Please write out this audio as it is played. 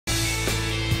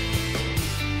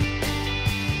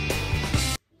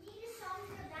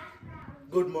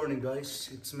Good morning, guys.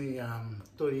 It's me,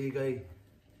 Toy Igay.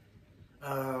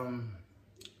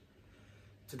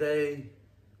 Today,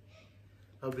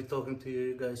 I'll be talking to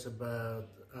you guys about.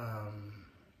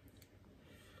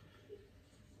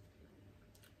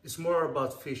 It's more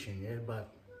about fishing, yeah.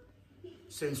 But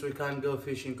since we can't go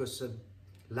fishing because of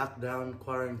lockdown,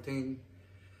 quarantine,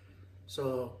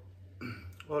 so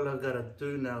all I gotta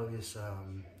do now is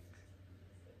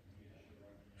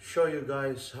show you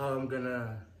guys how I'm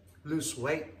gonna lose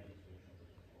weight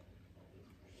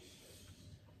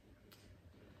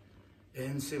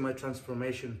and see my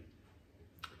transformation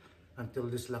until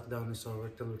this lockdown is over,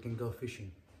 till we can go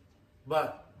fishing.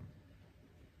 But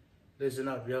listen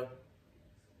up, yo.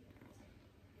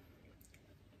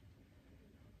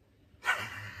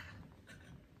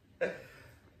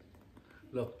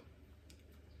 Look,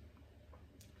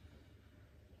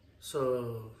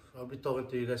 so I'll be talking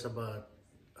to you guys about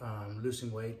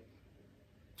losing weight.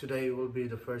 Today will be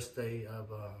the first day of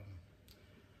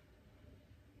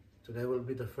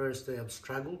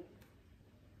struggle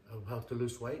of how to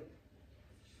lose weight.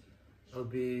 I'll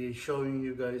be showing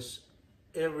you guys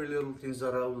every little things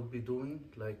that I will be doing,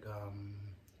 like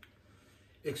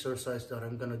exercise that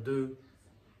I'm gonna do,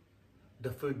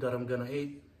 the food that I'm gonna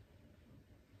eat,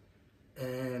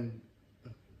 and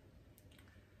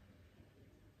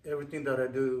everything that I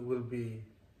do will be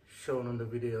shown on the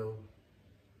video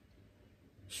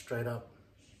straight up.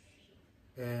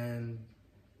 And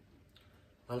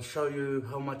I'll show you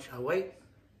how much I weigh,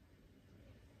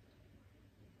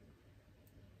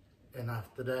 and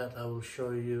after that I will show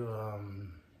you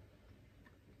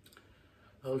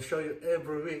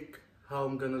every week how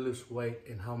I'm gonna lose weight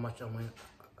and how much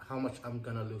I'm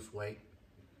gonna lose weight,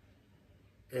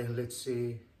 and let's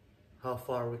see how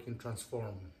far we can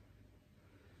transform.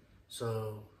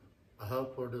 So I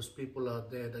hope for those people out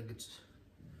there that gets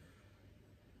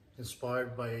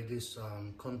inspired by this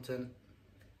content,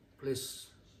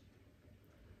 please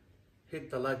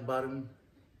hit the like button,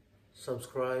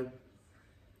 subscribe,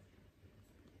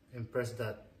 and press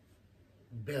that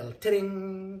bell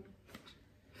ting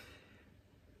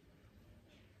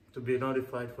to be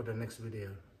notified for the next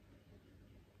video.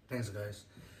 Thanks, guys.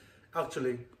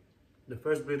 Actually, the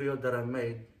first video that I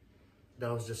made,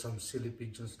 that was just some silly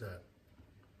pigeons, that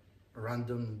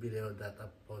random video that I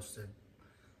posted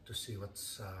to see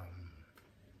what's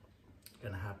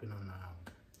gonna happen on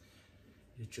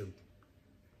YouTube.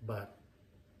 But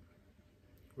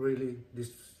really,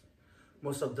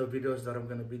 most of the videos that I'm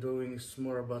gonna be doing is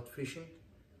more about fishing,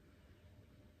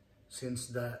 since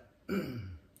that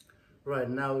right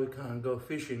now we can't go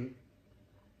fishing.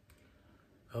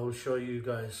 I will show you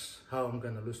guys how I'm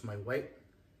gonna lose my weight,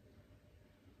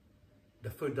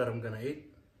 the food that I'm gonna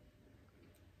eat,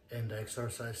 and the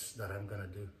exercise that I'm gonna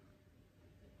do.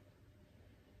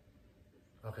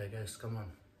 Okay, guys, come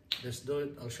on, let's do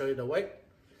it. I'll show you the weight,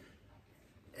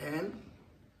 and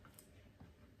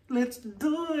let's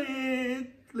do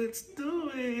it. Let's do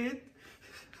it.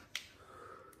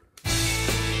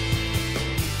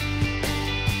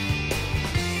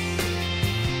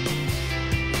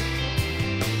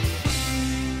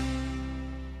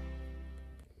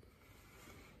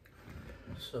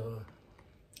 So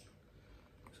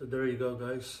there you go,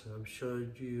 guys. I've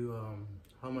showed you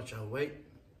how much I weigh,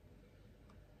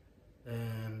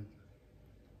 and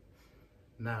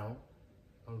now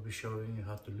I'll be showing you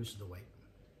how to lose the weight.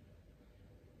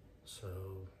 So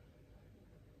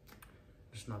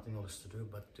there's nothing else to do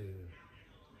but to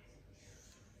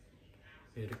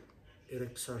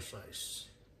exercise.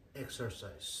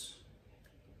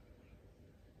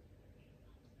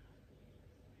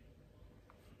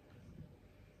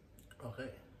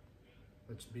 Okay,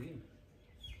 let's begin.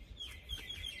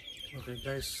 Okay,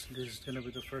 guys, this is gonna be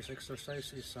the first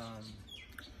exercise. Is I'm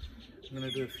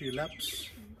gonna do a few laps,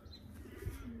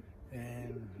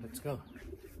 and let's go.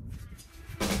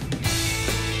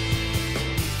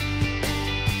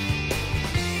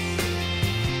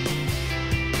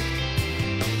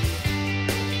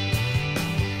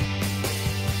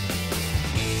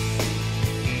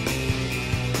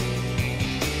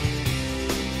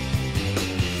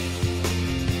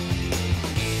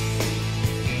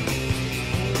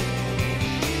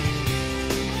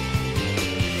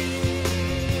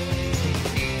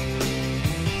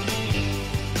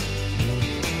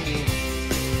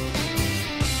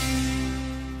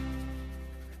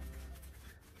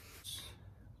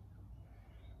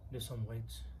 Do some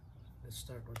weights. Let's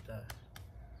start with the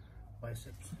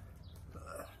biceps.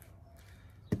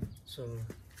 So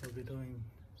we'll be doing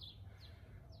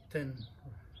 10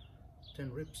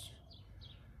 reps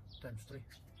times 3.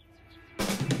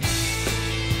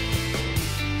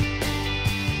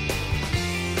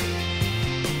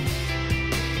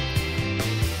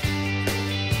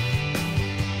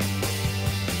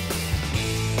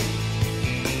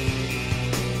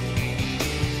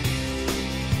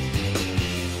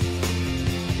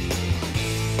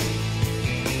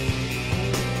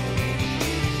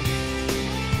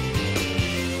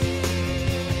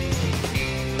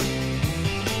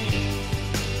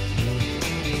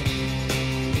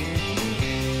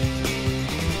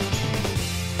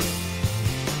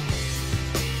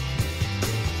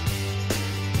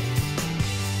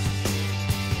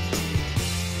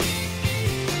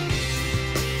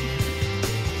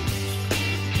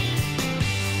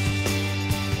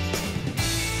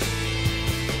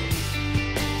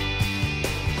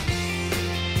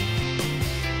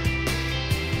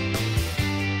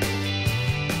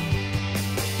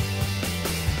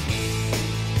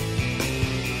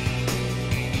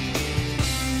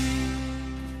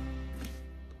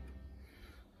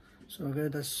 So okay,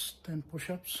 that's 10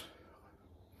 push-ups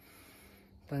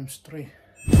times 3.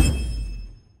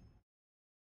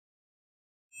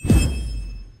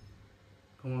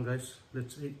 Come on guys,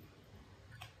 let's eat.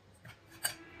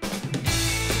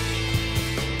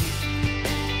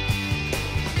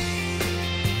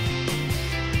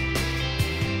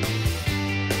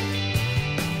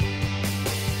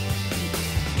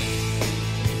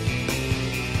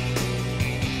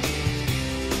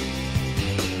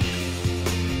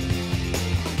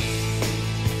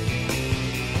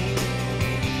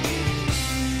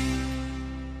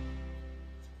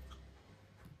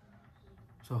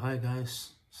 So hi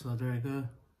guys, so there you go,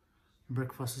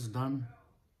 breakfast is done.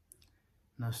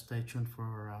 Now stay tuned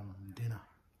for dinner.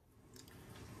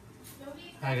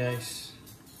 Hi guys,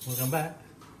 welcome back.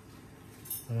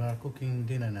 We are cooking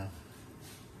dinner now.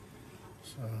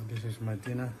 So this is my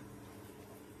dinner.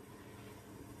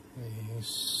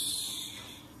 As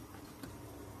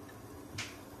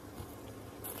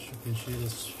you can see,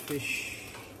 this fish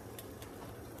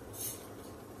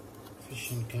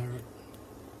and carrot.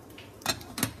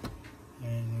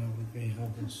 And we'll be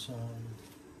having some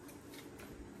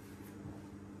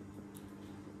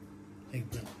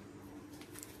eggplant.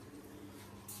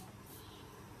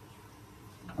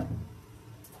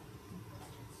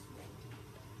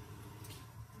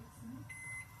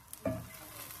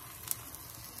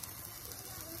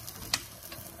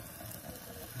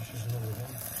 This is another one.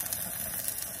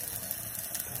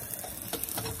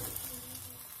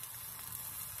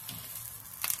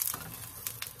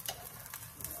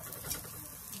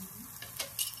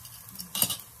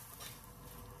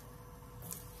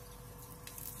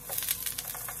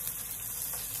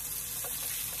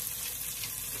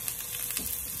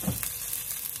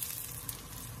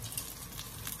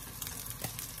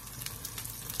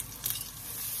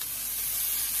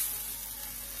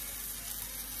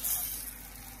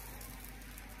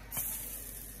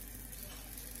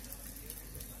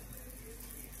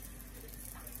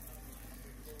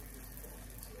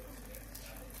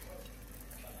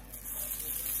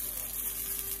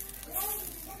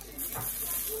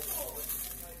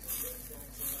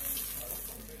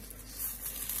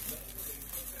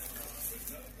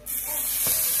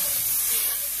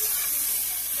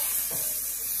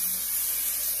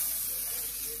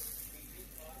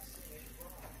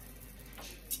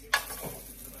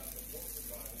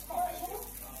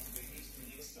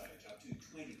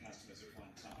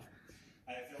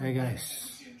 Hey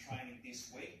guys,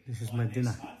 this is my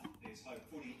dinner. There's hope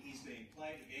footy is being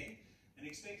played again, and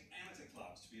expect amateur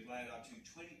clubs to be allowed up to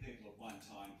 20 people at one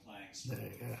time playing sport.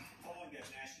 Following that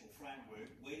national framework,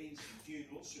 weddings and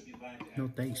funerals should be allowed to have No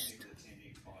taste. people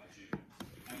attending by June.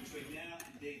 And between now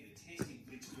and then, the testing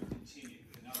blitz will continue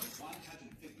with another 150,000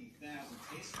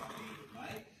 tests by the end of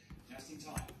May, just in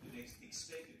time for the next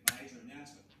expected major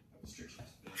announcement of restrictions.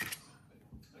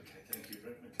 Okay, thank you,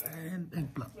 Brett McCarthy. And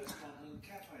eggplant.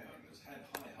 Cafe owners had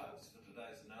high hopes for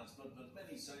today's announcement, but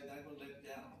many say they were let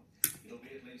down. It'll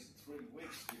be at least 3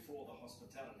 weeks before the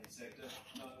hospitality sector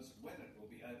knows when it will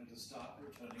be able to start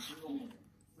returning to normal.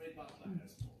 Red Butler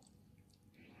has more.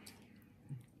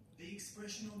 The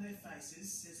expression on their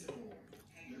faces says it all.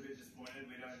 A little bit disappointed.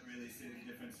 We don't really see the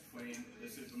difference between the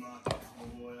supermarkets,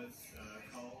 Woolworths,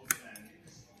 Coles and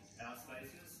our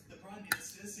spaces. The Prime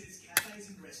Minister says cafes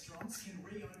and restaurants can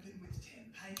reopen with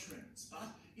 10 patrons,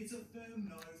 but it's a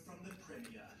firm no from the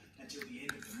Premier until the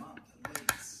end of the month at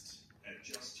least. At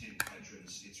just 10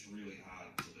 patrons, it's really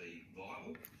hard to be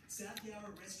viable. South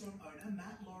Yarra restaurant owner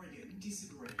Matt Lorrigan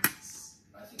disagrees.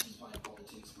 I think he's playing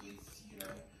politics with,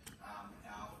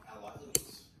 our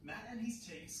livelihoods. Matt and his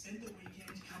team spent the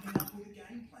weekend coming up with a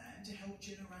game plan to help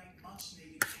generate much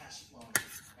needed cash flow.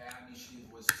 Our initiative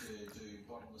was to do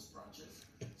bottomless brunches,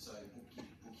 so book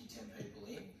your 10 people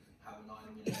in, have a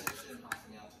 90-minute session, half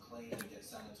an hour to clean and get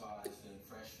sanitised and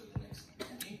fresh for the next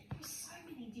booking. There's so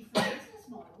many different business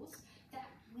models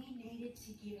that we needed to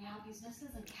give our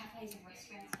businesses and cafes and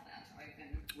restaurants allowed to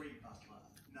open. Reed Butler,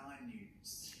 9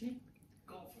 News.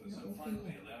 Golfers are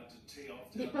finally allowed to tee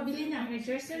off to ¿De pabilina?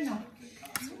 ¿Hairdresser? No.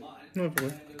 No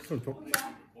problem.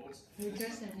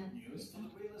 Hairdresser, no. News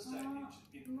from the real estate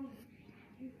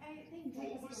For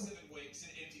over 7 weeks,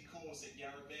 an empty course at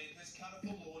Yarrabeen has cut a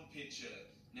forlorn picture.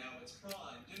 Now it's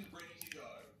primed and ready to go.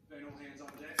 Been all hands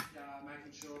on deck,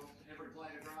 making sure every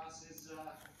blade of grass is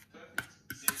perfect.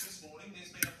 Since this morning,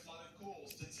 there's been a flood of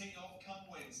calls to tee off come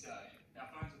Wednesday.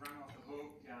 Our phones have rung off the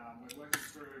hook. We're working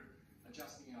through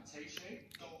adjusting our tee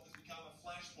sheet. Golf has become a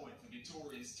flashpoint for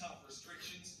Victoria's tough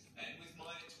restrictions, and with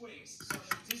minor tweaks,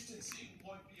 social distancing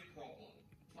won't be a problem.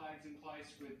 Flags in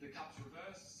place with the cups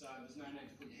reversed, so there's no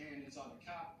need to put your hand inside the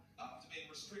cup. After being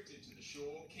restricted to the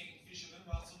shore, King fisherman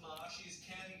Russell Marsh is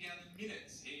counting down the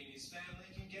minutes he and his family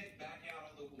can get back out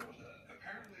on the water.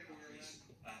 Apparently,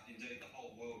 indeed, the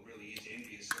whole world really is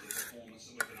envious of the performance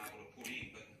that we've been able to put in,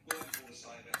 but we'll have more to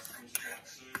say about schools quite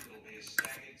soon. It'll be a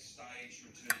staggered, staged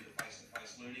return to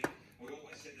face-to-face learning. We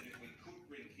always said that if we could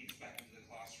bring kids back into the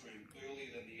classroom earlier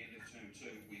than the end of term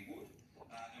 2, we would.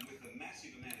 And with the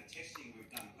massive amount of testing we've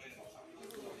done,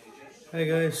 Hey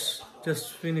guys,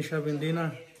 just finished having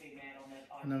dinner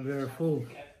and I'm very full.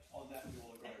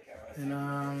 And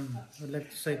I'd like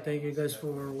to say thank you guys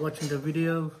for watching the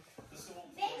video.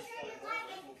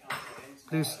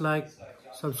 Please like,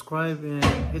 subscribe and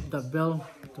hit that bell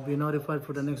to be notified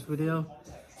for the next video.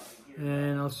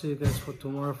 And I'll see you guys for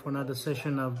tomorrow for another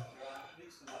session of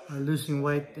losing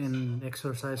weight and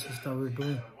exercises that we're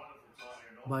doing.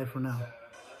 Bye for now.